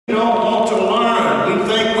don't want to learn. We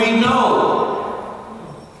think we know.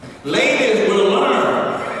 Ladies will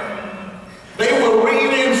learn. They will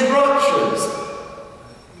read instructions.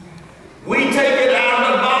 We take it out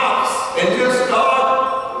of the box and just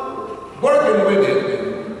start working with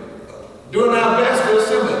it, doing our best to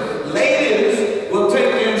assimilate. Ladies will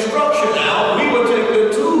take the instruction out. We will take the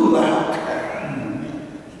tool out.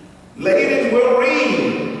 Ladies will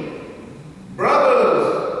read.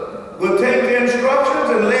 Brothers will take the instructions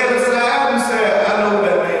and lay it aside and say, I know what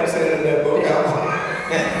that man said in that book.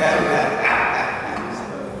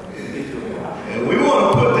 And we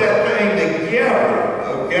want to put that thing together,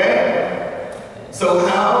 okay? So I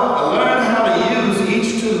learned how to use each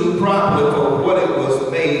tool properly for what it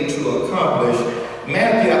was made to accomplish.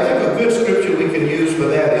 Matthew, I think a good scripture we can use for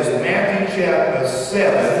that is Matthew chapter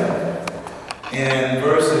 7 and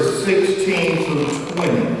verses 16 through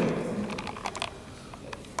 20.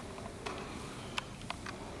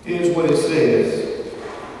 Here's what it says.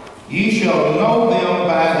 Ye shall know them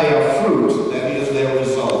by their fruits, that is their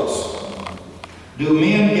results. Do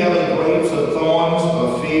men gather grapes of thorns,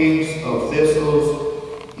 or figs of thistles?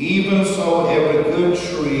 Even so every good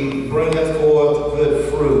tree bringeth forth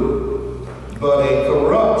good fruit, but a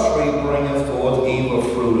corrupt tree bringeth forth evil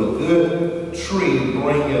fruit. A good tree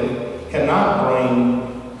cannot bring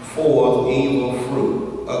forth evil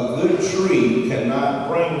fruit. A good tree cannot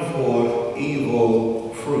bring forth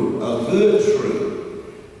evil fruit. A good tree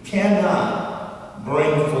cannot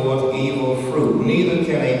bring forth evil fruit. Neither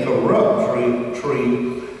can a corrupt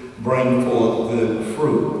tree bring forth good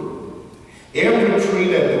fruit. Every tree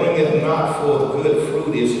that bringeth not forth good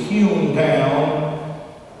fruit is hewn down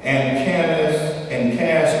and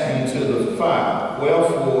cast into the fire.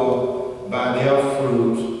 Wherefore, by their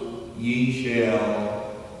fruits ye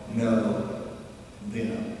shall know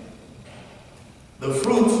them. The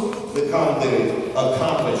fruits become the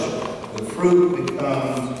accomplishment. The fruit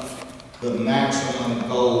becomes the maximum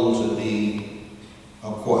goal to be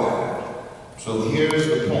acquired. So here's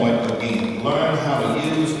the point again. Learn how to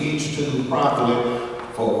use each tool properly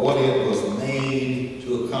for what it was made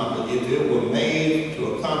to accomplish. If it were made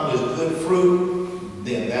to accomplish good fruit,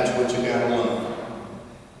 then that's what you got to learn.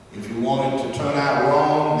 If you want it to turn out